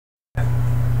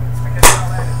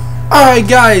Alright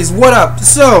guys, what up?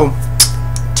 So,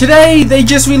 today they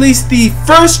just released the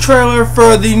first trailer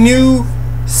for the new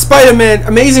Spider-Man,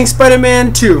 Amazing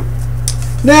Spider-Man 2.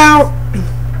 Now,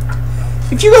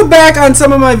 if you go back on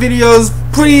some of my videos,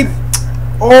 pretty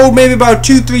old, maybe about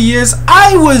 2-3 years,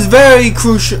 I was very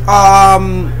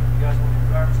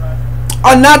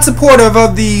not supportive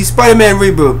of the Spider-Man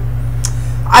reboot.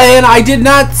 I did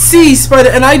not see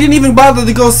and I didn't even bother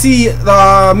to go see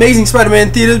the Amazing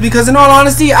Spider-Man theaters because, in all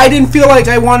honesty, I didn't feel like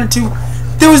I wanted to.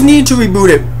 There was need to reboot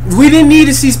it. We didn't need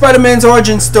to see Spider-Man's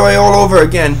origin story all over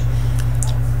again.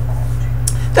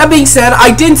 That being said,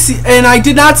 I did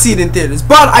not see it in theaters,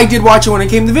 but I did watch it when it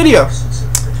came to video.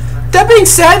 That being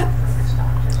said,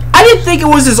 I didn't think it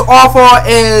was as awful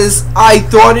as I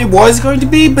thought it was going to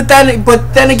be. But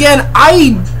then again,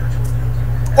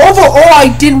 overall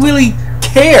I didn't really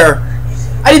care.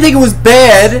 I didn't think it was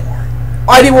bad.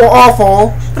 I didn't think it was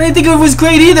awful, but I didn't think it was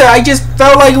great either. I just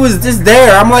felt like it was just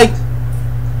there. I'm like,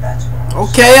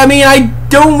 okay. I mean, I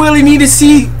don't really need to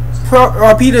see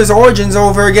Peter's origins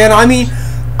over again. I mean,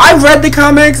 I've read the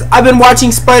comics. I've been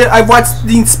watching I've watched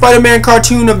the Spider-Man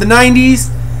cartoon of the '90s.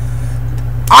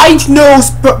 I know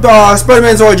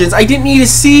Spider-Man's origins. I didn't need to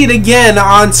see it again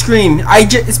on screen.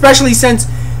 Especially since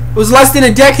it was less than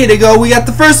a decade ago we got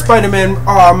the first Spider-Man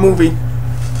movie.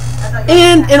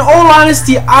 And in all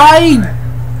honesty, I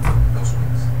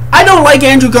don't like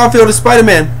Andrew Garfield as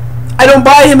Spider-Man. I don't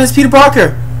buy him as Peter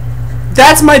Parker.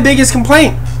 That's my biggest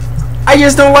complaint. I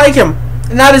just don't like him.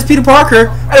 Not as Peter Parker.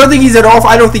 I don't think he's I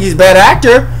don't think he's a bad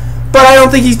actor, but I don't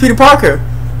think he's Peter Parker.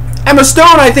 Emma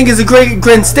Stone, I think, is a great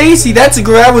Gwen Stacy. That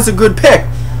was a good pick.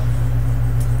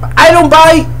 I don't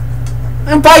buy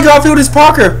Garfield as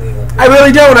Parker. I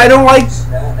really don't. I don't like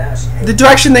the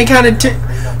direction they kind of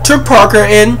took Parker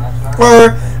in.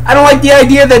 Or I don't like the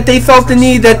idea that they felt the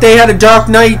need that they had a Dark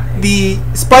Knight, the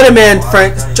Spider-Man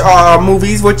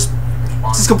movies, which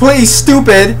is completely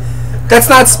stupid. That's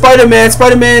not Spider-Man.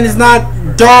 Spider-Man is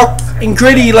not dark and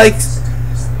gritty like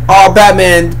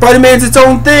Batman. Spider-Man's its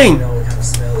own thing.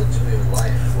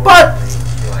 But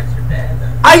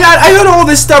I heard all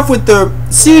this stuff with the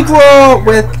sequel,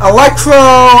 with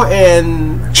Electro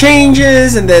and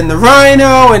changes, and then the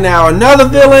Rhino, and now another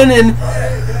villain, and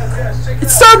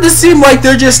it's starting to seem like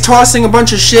they're just tossing a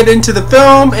bunch of shit into the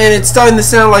film, and it's starting to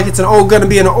sound like it's going to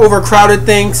be an overcrowded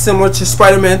thing similar to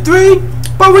Spider-Man 3,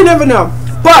 but we never know.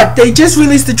 But they just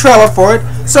released the trailer for it,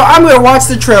 so I'm going to watch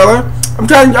the trailer. I'm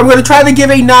going to try to give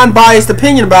a non-biased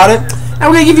opinion about it, and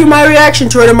I'm going to give you my reaction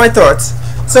to it and my thoughts.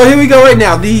 So here we go right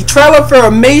now. The trailer for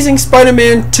Amazing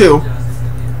Spider-Man 2.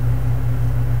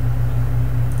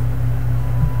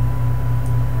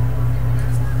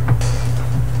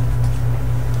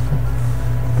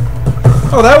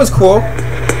 Oh, that was cool.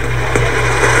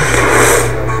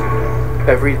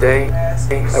 Every day,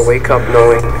 I wake up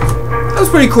knowing that was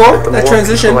pretty cool. That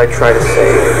transition. The more people I try to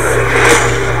save,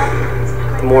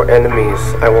 the more enemies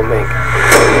I will make.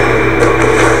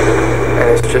 And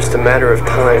it's just a matter of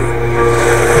time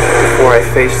before I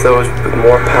face those with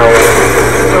more power.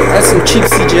 Oh, that's some cheap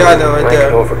CGI though, right there.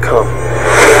 I can overcome.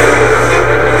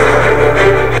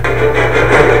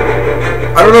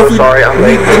 I don't know if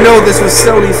you know this was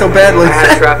Sony so badly. I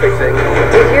had a traffic thing.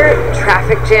 Did your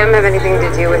traffic jam have anything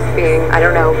to do with being, I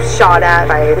don't know, shot at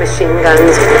by machine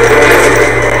guns?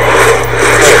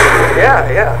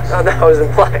 Yeah. Oh, that was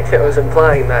implying. It was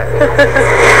implying that.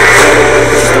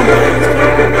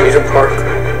 He's a Parker.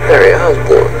 There,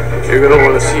 Osborn. You're gonna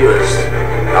want to see this.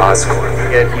 Oscorp.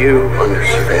 Get you under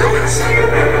surveillance.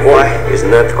 Why? Isn't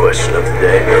that the question of the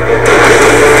day?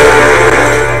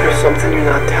 There's something you're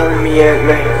not telling me, Aunt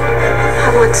May.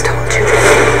 I once told you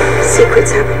that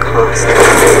secrets have a cost.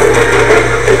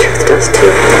 The truth does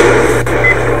too.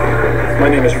 My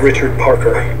name is Richard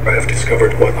Parker. I have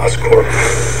discovered what Oscorp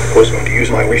was going to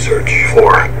use my research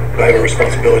for. I have a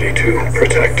responsibility to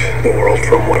protect the world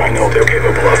from what I know they're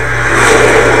capable of.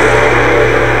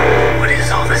 What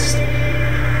is all this?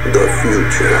 The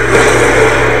future.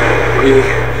 We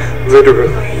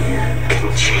literally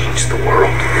can change the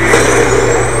world.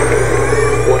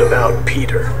 What about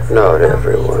Peter? Not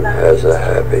everyone has a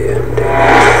happy ending.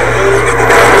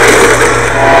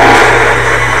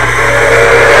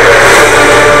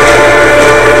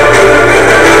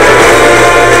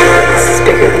 This is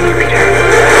bigger than you, Peter.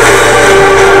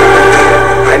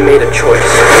 I made a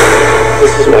choice.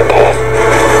 This is my path.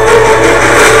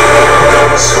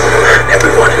 So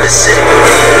everyone in the city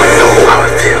will know how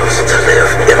it feels to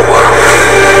live in a world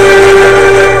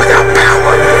without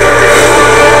power,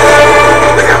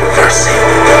 without mercy,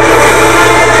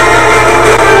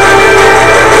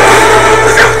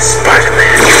 without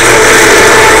Spider-Man.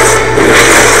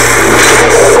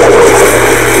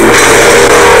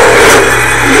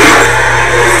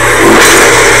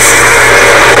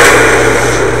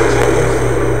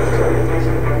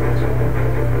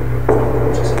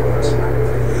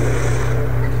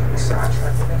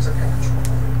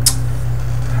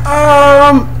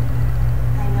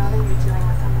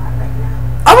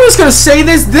 just gonna say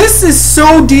this. This is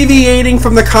so deviating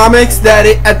from the comics that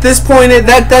at this point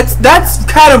that's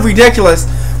kind of ridiculous.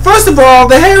 First of all,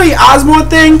 the Harry Osborn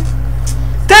thing,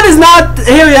 that is not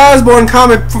Harry Osborn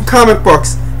from comic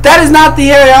books. That is not the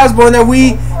Harry Osborn that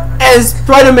we, as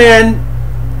Spider-Man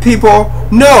people,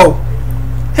 know.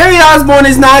 Harry Osborn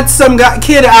is not some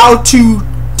kid out to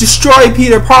destroy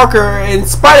Peter Parker and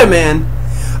Spider-Man.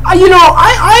 You know,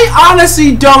 I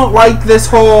honestly don't like this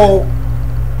whole...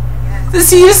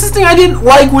 See, this is the thing I didn't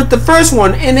like with the first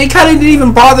one, and they kind of didn't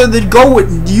even bother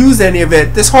to use any of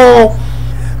it. This whole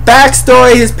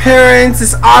backstory, his parents,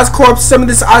 this Oscorp, some of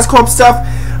this Oscorp stuff.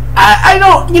 I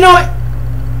don't, you know,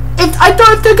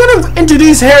 if they're gonna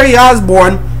introduce Harry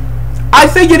Osborn, I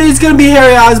figured it's gonna be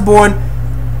Harry Osborn,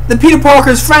 the Peter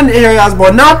Parker's friend Harry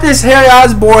Osborn, not this Harry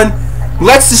Osborn,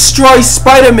 let's destroy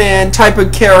Spider-Man type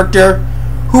of character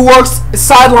who works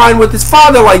sideline with his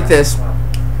father like this.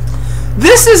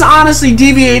 This is honestly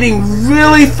deviating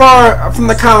really far from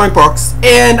the comic books,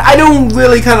 and I don't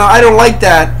really I don't like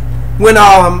that. When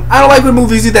I don't like when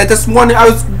movies do that. That's one I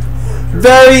was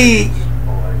very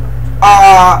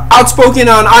outspoken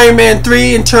on Iron Man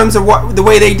 3 in terms of the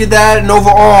way they did that, and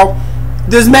overall,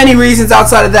 there's many reasons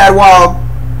outside of that. While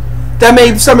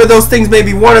that some of those things may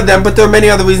be one of them, but there are many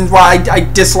other reasons why I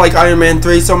dislike Iron Man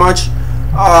 3 so much.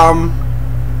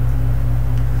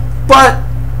 But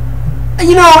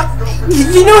you know,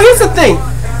 here's the thing.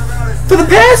 For the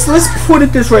past, let's put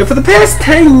it this way, for the past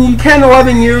 10,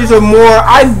 11 years or more,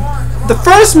 the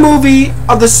first movie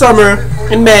of the summer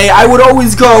in May, I would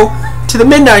always go to the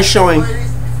midnight showing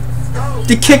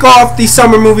to kick off the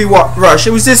summer movie rush.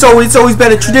 It's always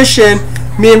been a tradition.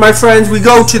 Me and my friends, we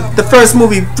go to the first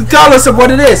movie, regardless of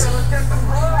what it is.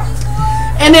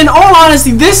 And in all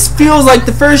honesty, this feels like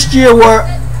the first year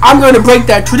where I'm going to break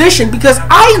that tradition, because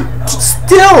I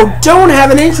still don't have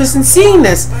an interest in seeing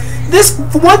this.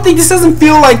 For one thing, this doesn't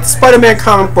feel like Spider-Man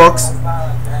comic books.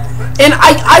 And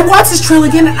I watched this trailer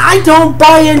again, and I don't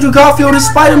buy Andrew Garfield as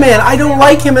Spider-Man. I don't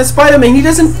like him as Spider-Man. He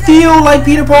doesn't feel like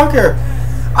Peter Parker.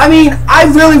 I mean, I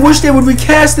really wish they would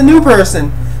recast a new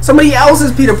person. Somebody else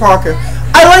as Peter Parker.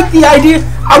 I like the idea.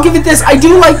 I'll give it this. I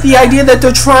do like the idea that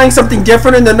they're trying something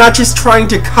different, and they're not just trying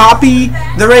to copy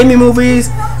the Raimi movies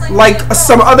like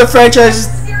some other franchises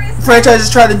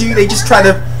try to do. They just try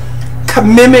to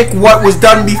mimic what was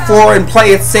done before and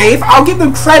play it safe. I'll give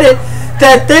them credit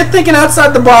that they're thinking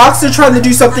outside the box. They're trying to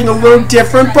do something a little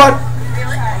different, but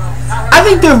I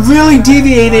think they're really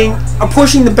deviating or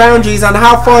pushing the boundaries on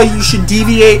how far you should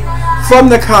deviate from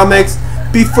the comics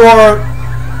before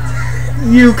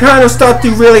you kind of start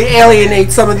to really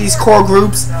alienate some of these core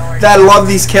groups that love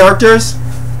these characters.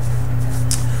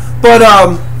 But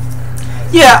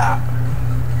yeah,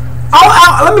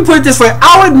 let me put it this way.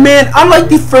 I'll admit, unlike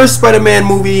the first Spider-Man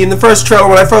movie, in the first trailer,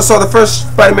 when I first saw the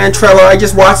first Spider-Man trailer, I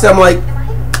just watched it. I'm like,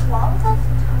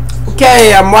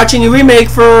 okay, I'm watching a remake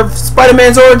for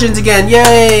Spider-Man's Origins again.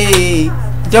 Yay!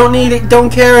 Don't need it, don't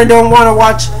care, and don't want to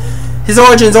watch his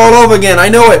origins all over again. I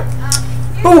know it.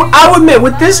 But I'll admit,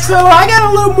 with this trailer, I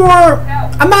got a little more...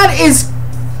 I'm not as...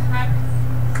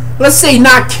 let's say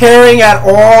not caring at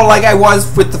all like I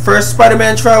was with the first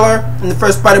Spider-Man trailer and the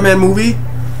first Spider-Man movie.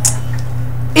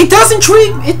 It does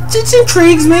intrigue... It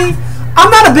intrigues me. I'm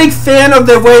not a big fan of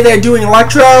the way they're doing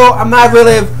Electro. I'm not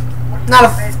really... not a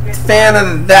fan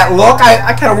of that look.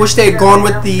 I kind of wish they had gone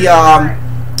with the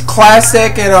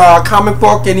classic and comic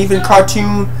book and even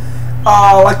cartoon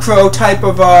Electro type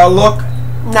of look.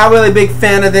 Not really a big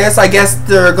fan of this. I guess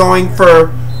they're going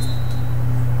for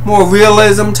more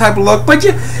realism type of look. But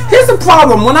here's the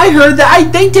problem. When I heard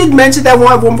that, they did mention that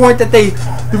at one point that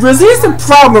here's the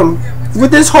problem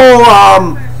with this whole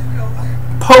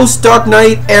post Dark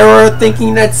Knight era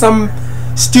thinking that some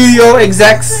studio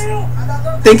execs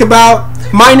think about,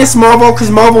 minus Marvel, because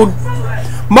Marvel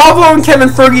and Kevin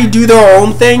Feige do their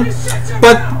own thing.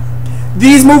 But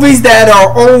these movies that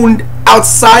are owned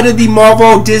outside of the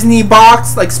Marvel Disney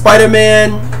box, like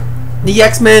Spider-Man, the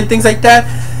X-Men, things like that,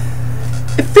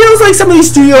 it feels like some of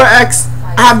these studio X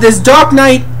have this Dark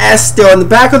Knight-esque still in the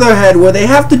back of their head where they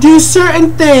have to do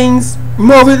certain things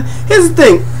more. Here's the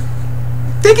thing,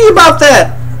 thinking about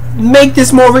that, make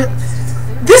this more.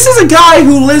 This is a guy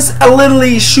who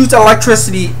literally shoots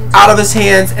electricity out of his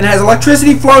hands and has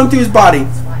electricity flowing through his body.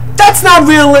 That's not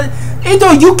real.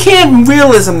 You can't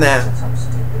realism that.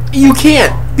 You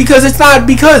can't. Because it's not,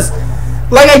 because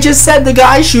like I just said, the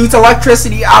guy shoots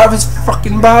electricity out of his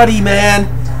fucking body, man.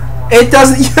 It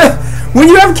doesn't. When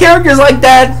you have characters like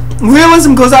that,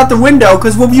 realism goes out the window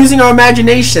because we're using our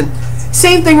imagination.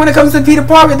 Same thing when it comes to Peter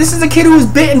Parker. This is a kid who was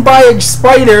bitten by a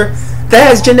spider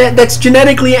that's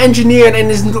genetically engineered and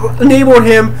has enabled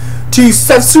him to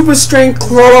have super strength,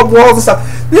 claw up walls and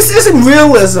stuff. This isn't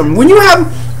realism. When you have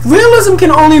realism,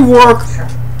 can only work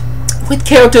with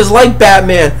characters like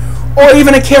Batman, or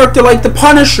even a character like the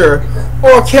Punisher,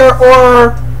 or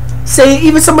say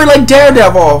even somebody like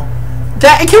Daredevil.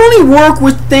 That it can only work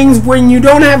with things when you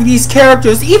don't have these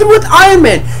characters. Even with Iron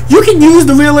Man, you can use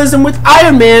the realism with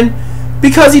Iron Man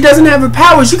because he doesn't have the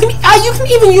powers. You can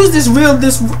even use this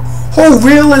whole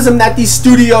realism that these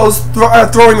studios are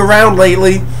throwing around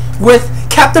lately with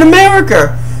Captain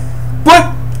America.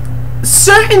 But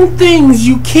certain things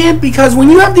you can't, because when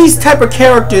you have these type of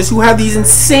characters who have these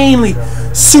insanely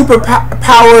super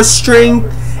power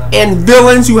strength and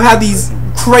villains who have these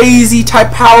crazy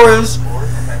type powers,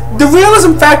 the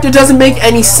realism factor doesn't make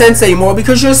any sense anymore,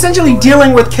 because you're essentially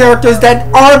dealing with characters that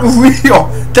aren't real,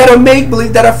 that are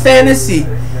make-believe, that are fantasy.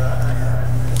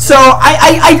 So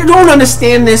I don't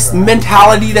understand this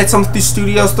mentality that some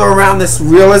studios throw around, this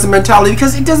realism mentality,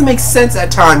 because it doesn't make sense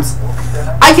at times.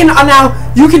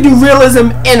 Now you can do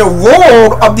realism in a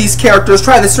world of these characters,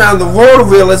 try this around the world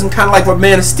of realism, kind of like what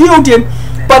Man of Steel did,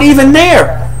 but even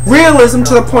there, realism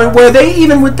to the point where they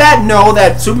even with that know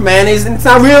that Superman it's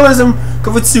not realism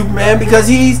with Superman, because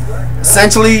he's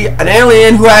essentially an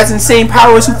alien who has insane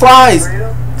powers, who flies.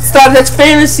 That's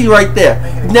fantasy right there.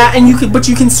 Now, but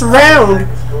you can surround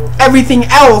everything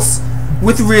else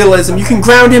with realism. You can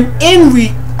ground him in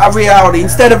reality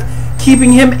instead of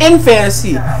keeping him in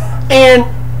fantasy. And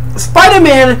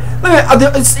Spider-Man,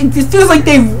 it feels like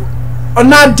they are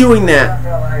not doing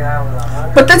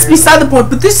that. But that's beside the point.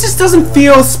 But this just doesn't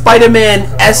feel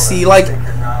Spider-Man-esque. Like,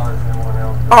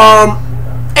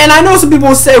 and I know some people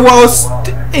will say, well,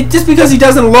 just because he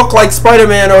doesn't look like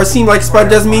Spider-Man or seem like Spider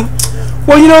doesn't mean.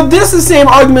 Well, you know, this is the same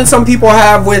argument some people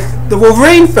have with the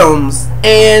Wolverine films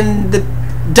and the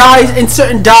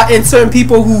certain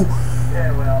people who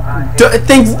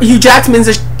think Hugh Jackman's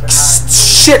a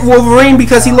shit Wolverine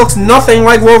because he looks nothing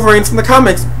like Wolverine from the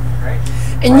comics.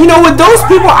 And you know, with those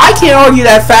people, I can't argue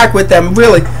that fact with them,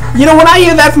 really. You know, when I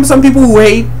hear that from some people who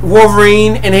hate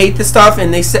Wolverine and hate this stuff,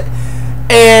 and they say,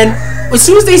 and as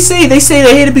soon as they say they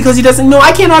hate it because he doesn't know,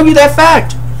 I can't argue that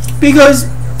fact, because.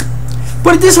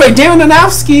 Put it this way, Darren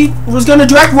Aronofsky was going to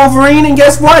direct Wolverine, and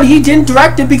guess what? He didn't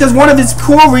direct it because one of his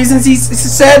core reasons, he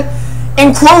said,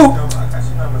 in quote,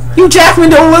 Hugh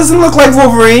Jackman doesn't look like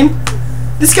Wolverine.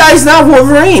 This guy's not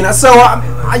Wolverine. So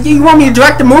you want me to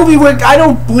direct a movie where I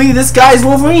don't believe this guy's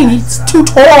Wolverine? He's too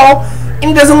tall, and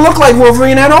he doesn't look like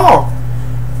Wolverine at all.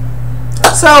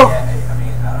 So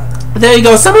there you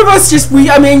go. Some of us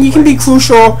I mean, you can be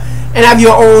crucial and have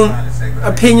your own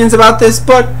opinions about this,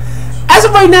 but as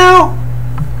of right now,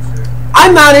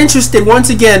 I'm not interested, once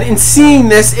again, in seeing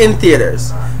this in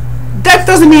theaters. That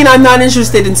doesn't mean I'm not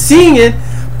interested in seeing it,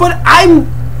 but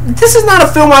this is not a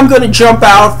film I'm going to jump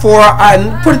out for.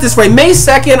 And put it this way, May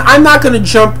 2nd, I'm not going to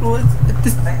jump.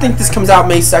 I think this comes out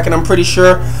May 2nd, I'm pretty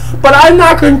sure. But I'm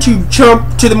not going to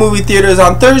jump to the movie theaters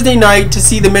on Thursday night to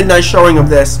see the midnight showing of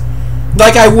this,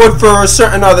 like I would for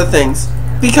certain other things.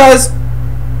 Because,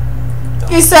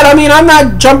 like I said, I mean, I'm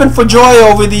not jumping for joy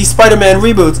over the Spider-Man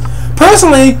reboots.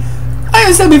 Personally, like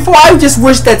I said before, I just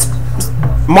wish that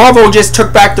Marvel just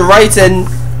took back the rights and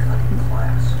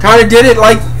kind of did it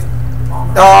like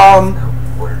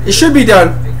it should be done.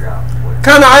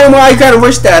 I kind of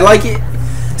wish that. Like,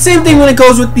 same thing when it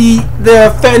goes with the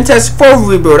Fantastic Four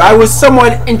reboot. I was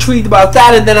somewhat intrigued about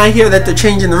that, and then I hear that they're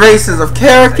changing the races of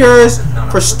characters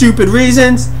for stupid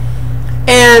reasons.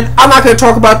 And I'm not going to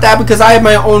talk about that because I have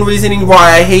my own reasoning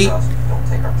why I hate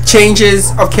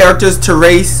changes of characters to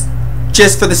race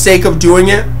just for the sake of doing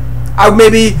it.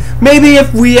 Maybe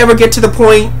if we ever get to the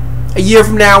point a year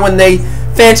from now when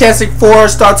Fantastic Four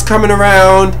starts coming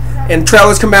around and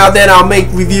trailers come out, then I'll make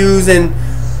reviews and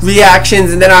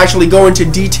reactions and then I'll actually go into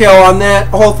detail on that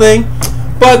whole thing.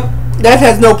 But that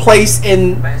has no place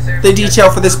in the detail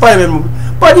for the Spider-Man movie.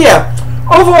 But yeah,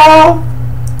 overall,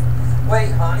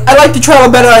 I like the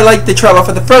trailer better. I like the trailer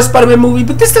for the first Spider-Man movie,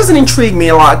 but this doesn't intrigue me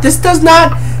a lot. This does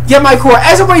not get my core.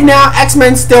 As of right now,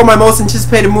 X-Men still my most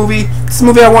anticipated movie. It's a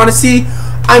movie I want to see.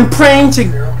 I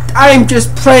am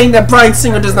just praying that Bryan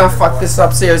Singer does not fuck this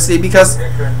up seriously, because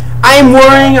I am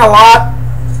worrying a lot.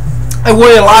 I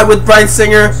worry a lot with Bryan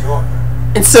Singer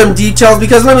in certain details,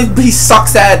 because he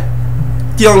sucks at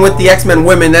dealing with the X-Men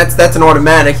women. That's an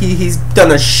automatic. He's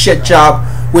done a shit job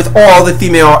with all the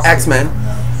female X-Men.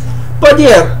 But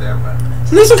yeah,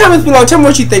 so leave some comments below. Tell me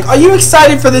what you think. Are you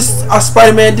excited for this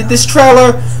Spider-Man? Did this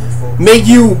trailer make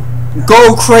you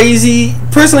go crazy?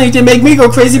 Personally, it didn't make me go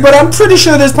crazy, but I'm pretty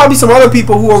sure there's probably some other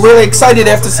people who are really excited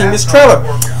after seeing this trailer.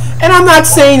 And I'm not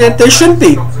saying that there shouldn't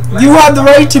be. You have the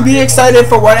right to be excited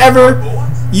for whatever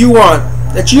you want.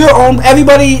 That's your own.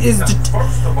 Everybody is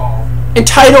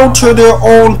entitled to their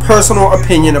own personal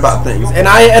opinion about things, and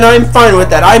I'm fine with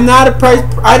that. I'm not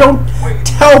I don't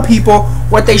tell people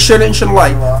what they should and shouldn't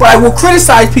like, but I will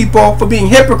criticize people for being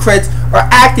hypocrites or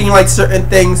acting like certain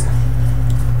things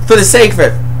for the sake of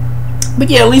it. But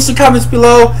yeah, leave some comments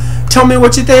below. Tell me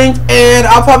what you think, and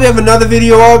I'll probably have another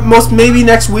video up, maybe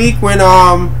next week when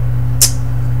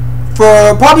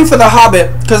probably for The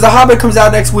Hobbit, because The Hobbit comes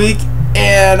out next week,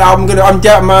 and I'm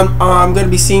gonna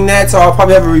be seeing that, so I'll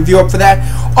probably have a review up for that.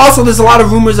 Also, there's a lot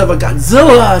of rumors of a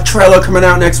Godzilla trailer coming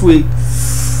out next week,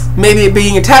 maybe it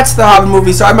being attached to the Hobbit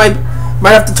movie, so I might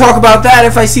have to talk about that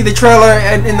if I see the trailer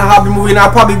in the Hobbit movie, and I'll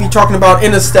probably be talking about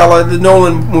Interstellar, the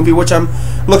Nolan movie, which I'm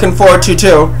looking forward to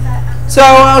too. So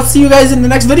I'll see you guys in the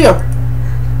next video.